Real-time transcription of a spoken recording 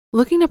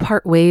Looking to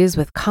part ways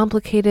with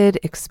complicated,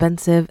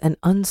 expensive, and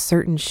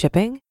uncertain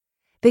shipping?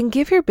 Then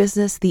give your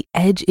business the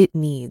edge it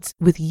needs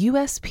with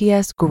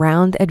USPS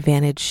Ground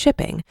Advantage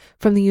shipping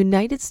from the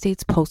United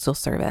States Postal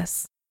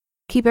Service.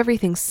 Keep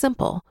everything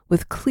simple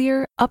with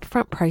clear,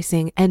 upfront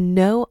pricing and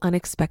no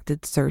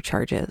unexpected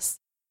surcharges.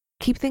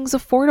 Keep things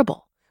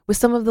affordable with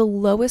some of the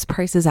lowest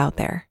prices out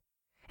there.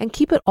 And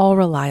keep it all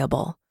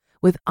reliable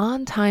with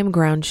on-time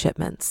ground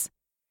shipments.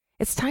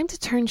 It's time to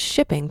turn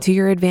shipping to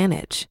your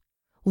advantage.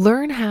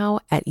 Learn how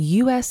at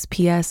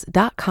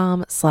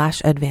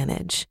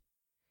USPS.com/advantage.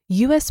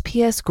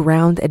 USPS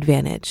Ground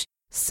Advantage.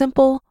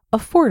 Simple,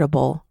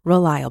 affordable,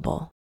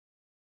 reliable.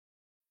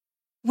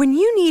 When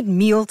you need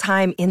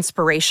mealtime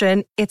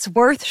inspiration, it's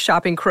worth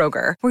shopping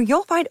Kroger, where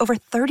you'll find over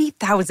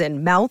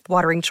 30,000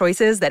 mouth-watering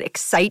choices that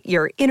excite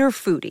your inner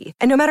foodie.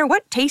 And no matter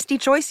what tasty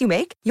choice you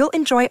make, you'll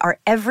enjoy our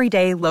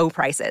everyday low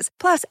prices,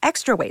 plus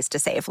extra ways to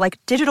save, like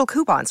digital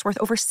coupons worth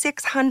over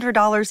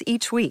 $600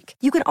 each week.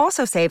 You can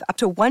also save up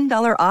to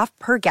 $1 off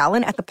per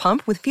gallon at the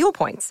pump with fuel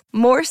points.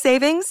 More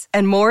savings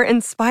and more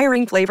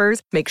inspiring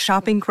flavors make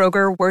shopping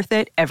Kroger worth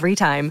it every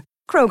time.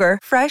 Kroger,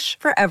 fresh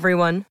for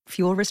everyone.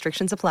 Fuel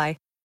restrictions apply.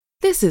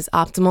 This is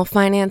Optimal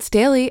Finance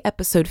Daily,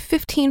 episode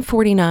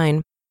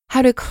 1549,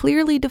 How to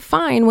Clearly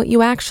Define What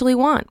You Actually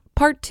Want,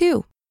 Part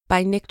 2,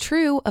 by Nick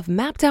True of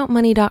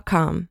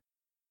MappedOutMoney.com.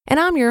 And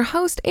I'm your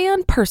host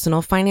and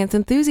personal finance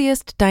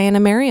enthusiast,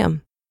 Diana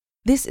Merriam.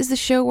 This is the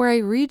show where I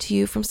read to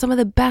you from some of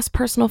the best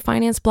personal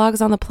finance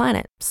blogs on the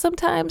planet,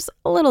 sometimes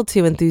a little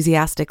too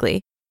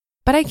enthusiastically.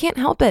 But I can't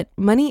help it.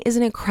 Money is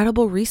an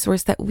incredible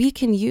resource that we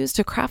can use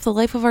to craft the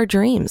life of our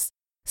dreams.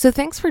 So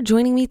thanks for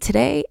joining me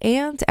today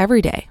and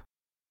every day.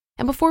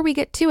 And before we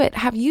get to it,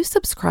 have you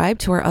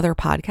subscribed to our other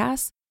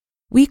podcasts?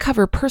 We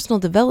cover personal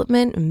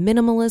development,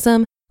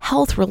 minimalism,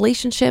 health,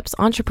 relationships,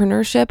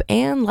 entrepreneurship,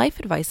 and life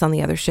advice on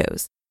the other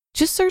shows.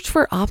 Just search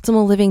for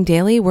Optimal Living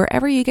Daily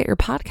wherever you get your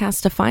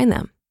podcasts to find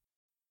them.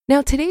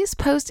 Now, today's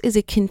post is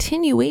a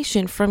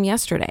continuation from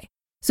yesterday.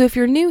 So if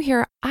you're new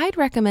here, I'd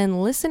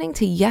recommend listening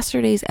to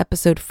yesterday's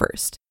episode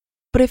first.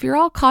 But if you're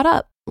all caught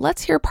up,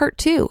 let's hear part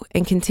 2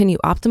 and continue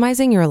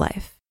optimizing your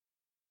life.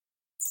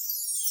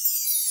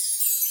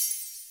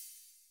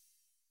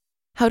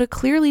 How to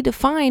Clearly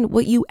Define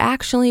What You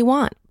Actually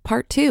Want,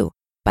 Part 2,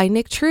 by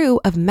Nick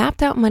True of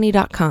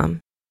MappedOutMoney.com.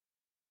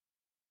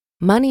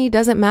 Money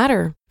doesn't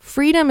matter.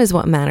 Freedom is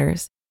what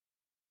matters.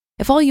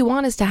 If all you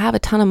want is to have a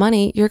ton of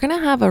money, you're going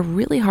to have a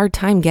really hard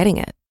time getting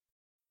it.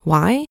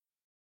 Why?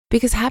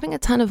 Because having a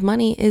ton of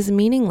money is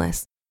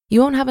meaningless.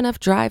 You won't have enough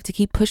drive to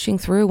keep pushing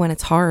through when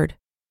it's hard.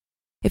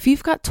 If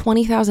you've got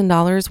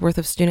 $20,000 worth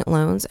of student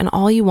loans and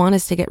all you want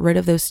is to get rid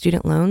of those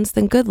student loans,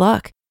 then good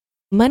luck.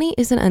 Money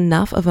isn't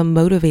enough of a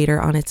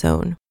motivator on its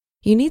own.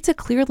 You need to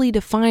clearly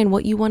define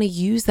what you want to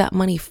use that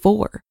money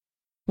for.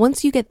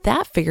 Once you get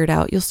that figured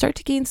out, you'll start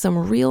to gain some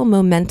real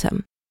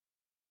momentum.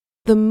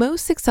 The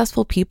most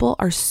successful people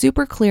are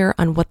super clear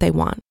on what they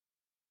want.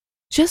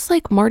 Just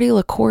like Marty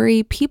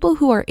LaCouri, people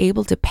who are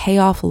able to pay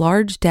off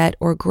large debt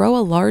or grow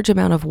a large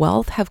amount of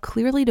wealth have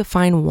clearly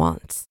defined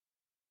wants.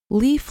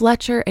 Lee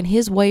Fletcher and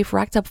his wife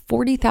racked up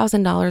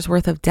 $40,000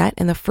 worth of debt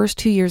in the first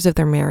 2 years of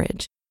their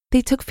marriage.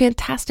 They took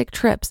fantastic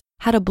trips,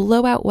 had a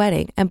blowout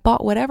wedding, and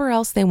bought whatever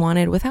else they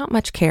wanted without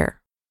much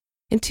care.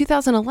 In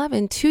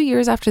 2011, 2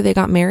 years after they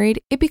got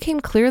married, it became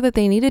clear that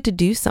they needed to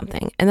do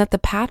something and that the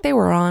path they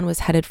were on was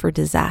headed for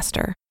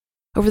disaster.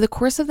 Over the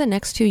course of the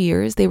next 2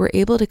 years, they were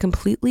able to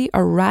completely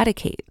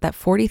eradicate that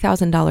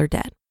 $40,000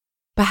 debt.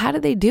 But how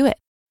did they do it?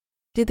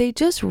 Did they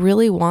just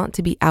really want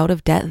to be out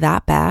of debt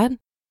that bad?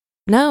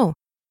 No,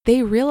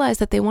 they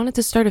realized that they wanted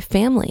to start a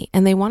family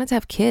and they wanted to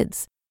have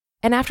kids.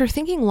 And after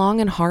thinking long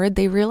and hard,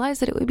 they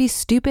realized that it would be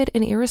stupid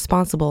and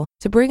irresponsible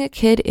to bring a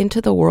kid into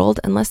the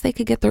world unless they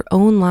could get their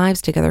own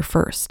lives together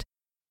first.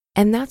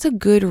 And that's a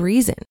good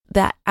reason.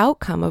 That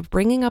outcome of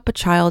bringing up a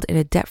child in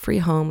a debt-free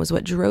home was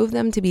what drove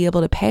them to be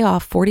able to pay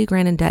off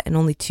 $40,000 in debt in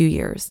only 2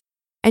 years.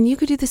 And you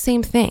could do the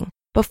same thing,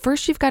 but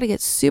first you've got to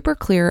get super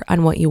clear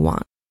on what you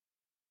want.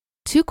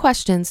 2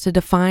 questions to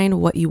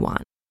define what you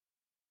want.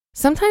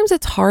 Sometimes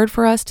it's hard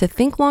for us to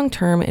think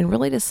long-term and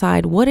really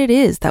decide what it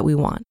is that we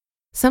want.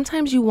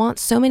 Sometimes you want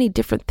so many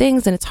different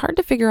things and it's hard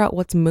to figure out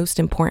what's most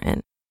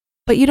important.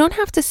 But you don't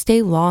have to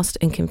stay lost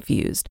and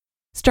confused.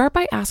 Start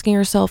by asking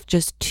yourself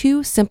just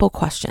 2 simple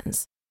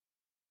questions.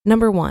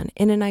 Number 1,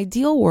 in an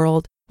ideal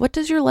world, what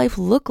does your life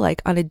look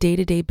like on a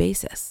day-to-day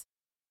basis?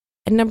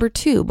 And number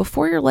 2,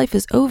 before your life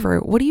is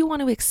over, what do you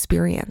want to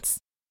experience?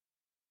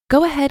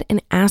 Go ahead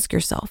and ask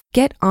yourself,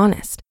 get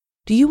honest.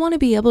 Do you want to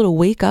be able to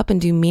wake up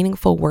and do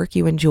meaningful work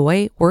you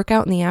enjoy, work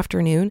out in the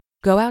afternoon,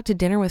 go out to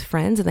dinner with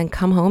friends, and then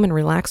come home and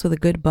relax with a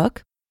good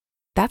book?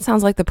 That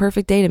sounds like the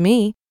perfect day to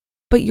me,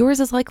 but yours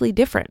is likely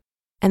different.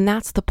 And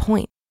that's the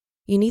point.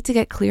 You need to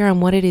get clear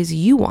on what it is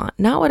you want,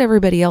 not what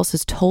everybody else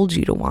has told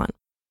you to want.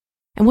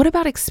 And what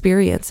about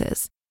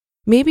experiences?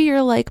 Maybe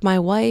you're like my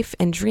wife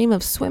and dream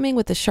of swimming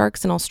with the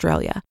sharks in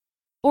Australia,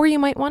 or you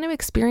might want to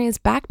experience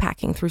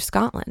backpacking through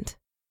Scotland.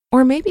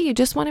 Or maybe you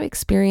just want to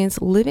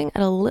experience living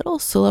at a little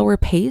slower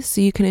pace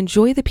so you can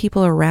enjoy the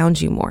people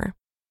around you more.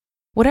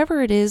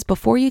 Whatever it is,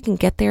 before you can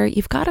get there,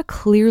 you've got to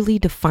clearly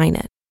define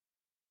it.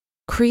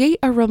 Create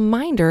a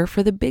reminder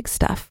for the big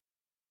stuff.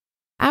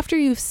 After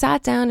you've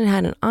sat down and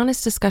had an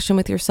honest discussion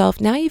with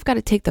yourself, now you've got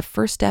to take the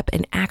first step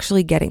in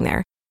actually getting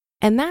there.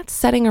 And that's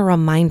setting a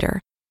reminder.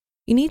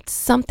 You need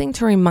something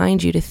to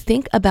remind you to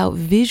think about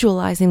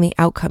visualizing the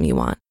outcome you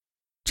want.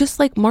 Just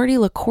like Marty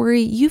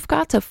LaCouri, you've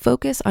got to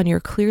focus on your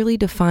clearly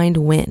defined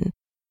win.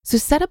 So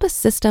set up a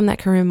system that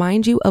can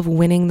remind you of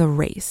winning the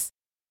race.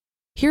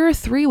 Here are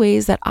 3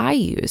 ways that I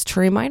use to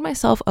remind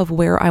myself of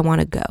where I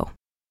want to go.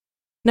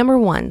 Number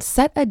 1,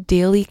 set a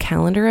daily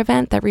calendar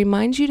event that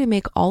reminds you to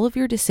make all of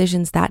your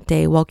decisions that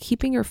day while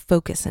keeping your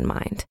focus in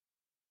mind.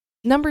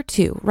 Number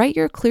 2, write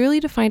your clearly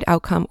defined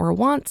outcome or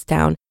wants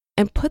down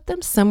and put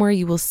them somewhere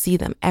you will see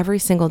them every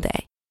single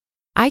day.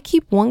 I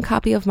keep 1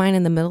 copy of mine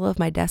in the middle of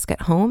my desk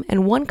at home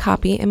and 1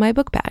 copy in my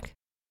book bag.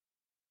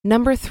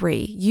 Number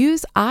 3,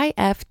 use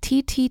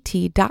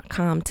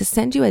ifttt.com to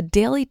send you a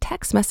daily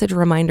text message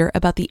reminder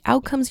about the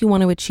outcomes you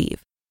want to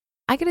achieve.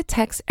 I get a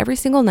text every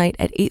single night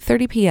at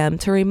 8:30 p.m.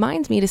 to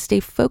remind me to stay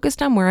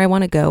focused on where I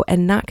want to go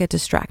and not get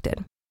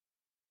distracted.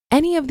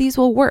 Any of these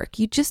will work.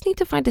 You just need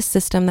to find a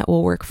system that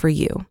will work for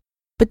you.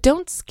 But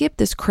don't skip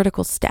this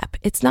critical step.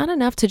 It's not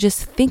enough to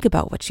just think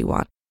about what you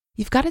want.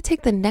 You've got to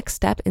take the next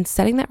step in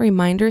setting that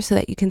reminder so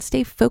that you can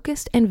stay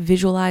focused and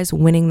visualize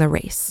winning the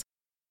race.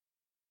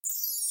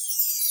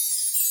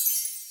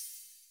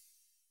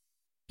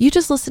 You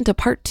just listened to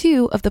part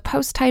 2 of the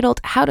post titled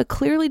How to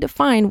Clearly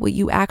Define What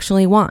You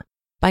Actually Want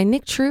by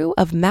Nick True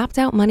of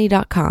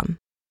MappedOutMoney.com.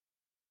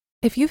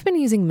 If you've been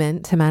using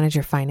Mint to manage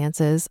your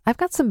finances, I've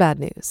got some bad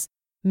news.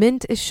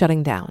 Mint is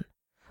shutting down.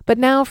 But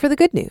now for the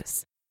good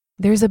news.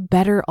 There's a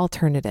better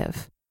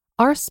alternative.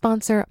 Our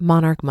sponsor,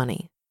 Monarch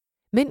Money.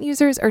 Mint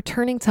users are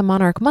turning to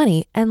Monarch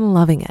Money and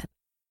loving it.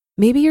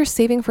 Maybe you're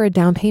saving for a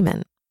down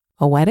payment,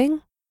 a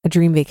wedding, a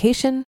dream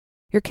vacation,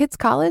 your kid's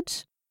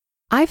college.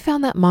 I've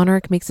found that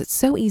Monarch makes it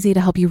so easy to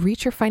help you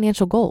reach your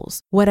financial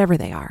goals, whatever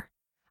they are.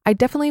 I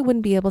definitely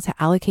wouldn't be able to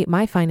allocate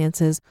my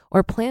finances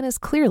or plan as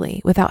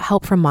clearly without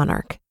help from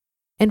Monarch.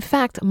 In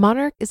fact,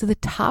 Monarch is the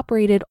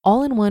top-rated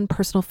all-in-one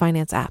personal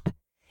finance app.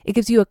 It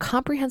gives you a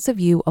comprehensive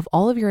view of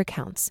all of your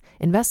accounts,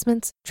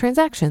 investments,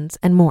 transactions,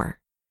 and more.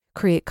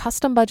 Create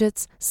custom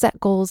budgets, set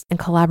goals, and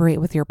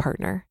collaborate with your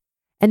partner.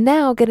 And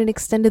now get an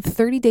extended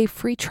 30-day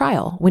free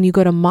trial when you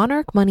go to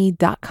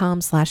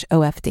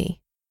monarchmoney.com/OFD.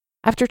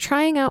 After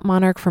trying out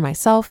Monarch for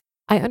myself,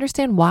 I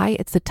understand why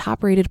it's the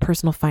top-rated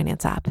personal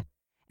finance app.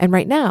 And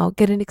right now,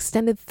 get an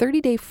extended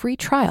 30-day free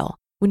trial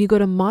when you go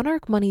to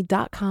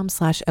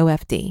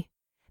monarchmoney.com/OFD.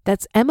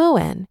 That's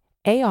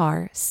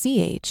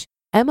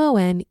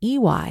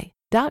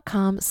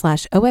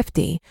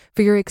monarchmoney.com/OFD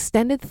for your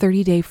extended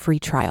 30-day free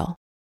trial.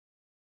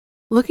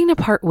 Looking to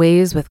part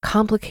ways with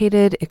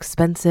complicated,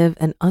 expensive,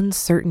 and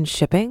uncertain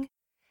shipping?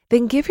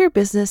 Then give your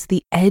business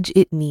the edge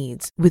it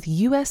needs with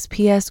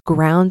USPS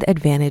Ground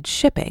Advantage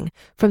shipping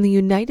from the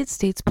United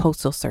States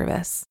Postal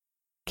Service.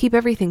 Keep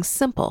everything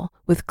simple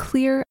with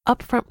clear,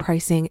 upfront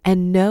pricing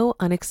and no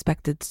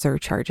unexpected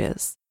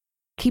surcharges.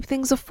 Keep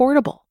things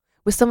affordable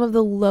with some of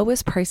the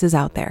lowest prices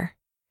out there.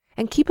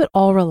 And keep it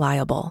all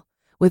reliable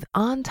with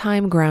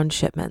on-time ground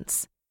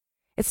shipments.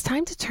 It's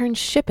time to turn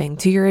shipping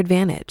to your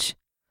advantage.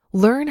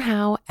 Learn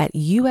how at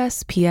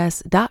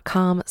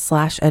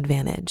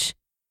USPS.com/advantage.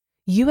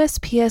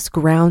 USPS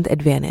Ground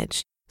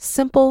Advantage.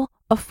 Simple,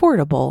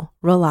 affordable,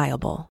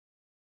 reliable.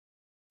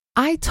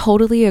 I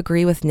totally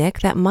agree with Nick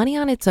that money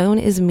on its own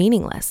is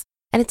meaningless,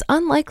 and it's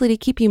unlikely to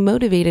keep you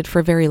motivated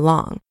for very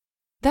long.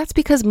 That's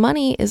because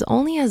money is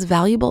only as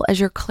valuable as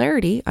your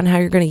clarity on how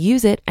you're going to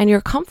use it and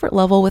your comfort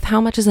level with how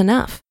much is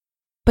enough.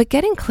 But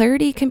getting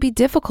clarity can be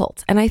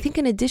difficult, and I think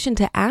in addition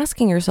to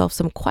asking yourself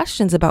some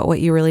questions about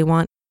what you really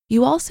want,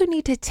 you also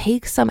need to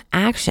take some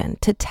action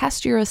to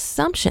test your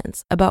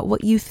assumptions about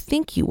what you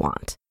think you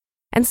want.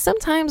 And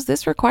sometimes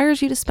this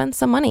requires you to spend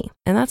some money,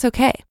 and that's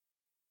okay.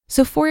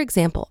 So for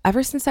example,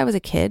 ever since I was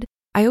a kid,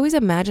 I always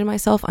imagined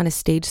myself on a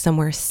stage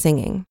somewhere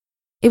singing.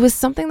 It was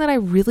something that I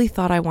really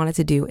thought I wanted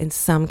to do in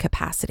some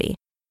capacity.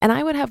 And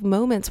I would have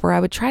moments where I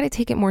would try to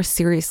take it more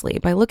seriously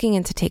by looking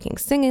into taking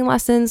singing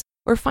lessons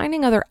or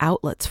finding other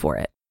outlets for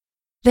it.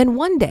 Then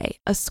one day,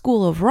 a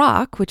School of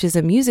Rock, which is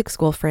a music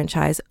school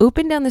franchise,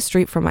 opened down the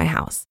street from my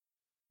house.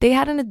 They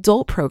had an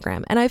adult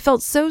program, and I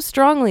felt so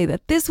strongly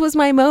that this was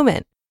my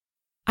moment.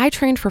 I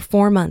trained for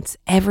 4 months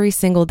every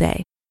single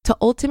day to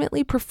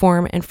ultimately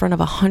perform in front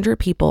of 100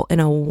 people in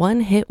a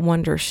one-hit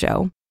wonder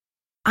show.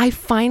 I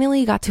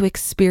finally got to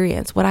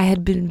experience what I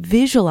had been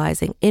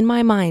visualizing in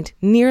my mind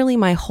nearly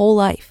my whole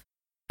life.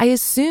 I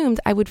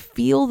assumed I would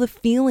feel the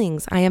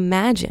feelings I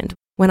imagined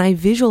when I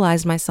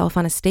visualized myself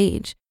on a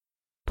stage.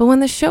 But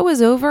when the show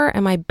was over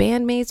and my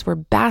bandmates were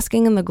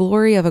basking in the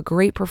glory of a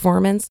great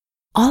performance,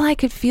 all I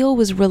could feel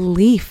was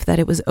relief that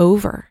it was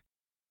over.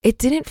 It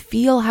didn't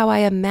feel how I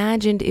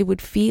imagined it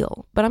would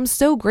feel, but I'm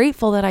so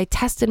grateful that I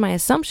tested my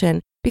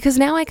assumption because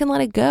now I can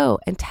let it go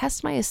and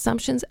test my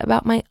assumptions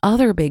about my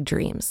other big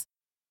dreams.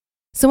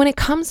 So when it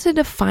comes to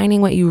defining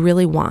what you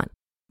really want,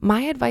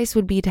 my advice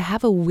would be to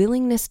have a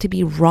willingness to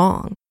be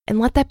wrong and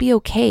let that be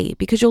okay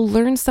because you'll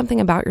learn something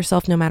about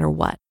yourself no matter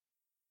what.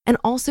 And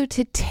also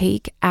to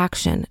take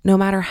action, no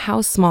matter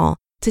how small,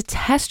 to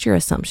test your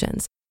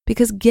assumptions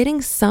because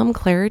getting some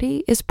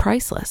clarity is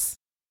priceless.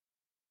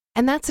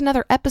 And that's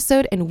another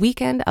episode and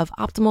weekend of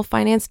Optimal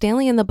Finance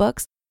Daily in the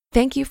books.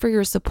 Thank you for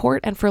your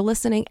support and for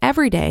listening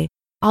every day.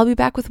 I'll be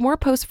back with more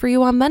posts for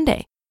you on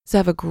Monday. So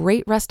have a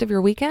great rest of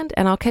your weekend,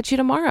 and I'll catch you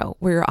tomorrow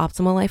where your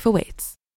optimal life awaits.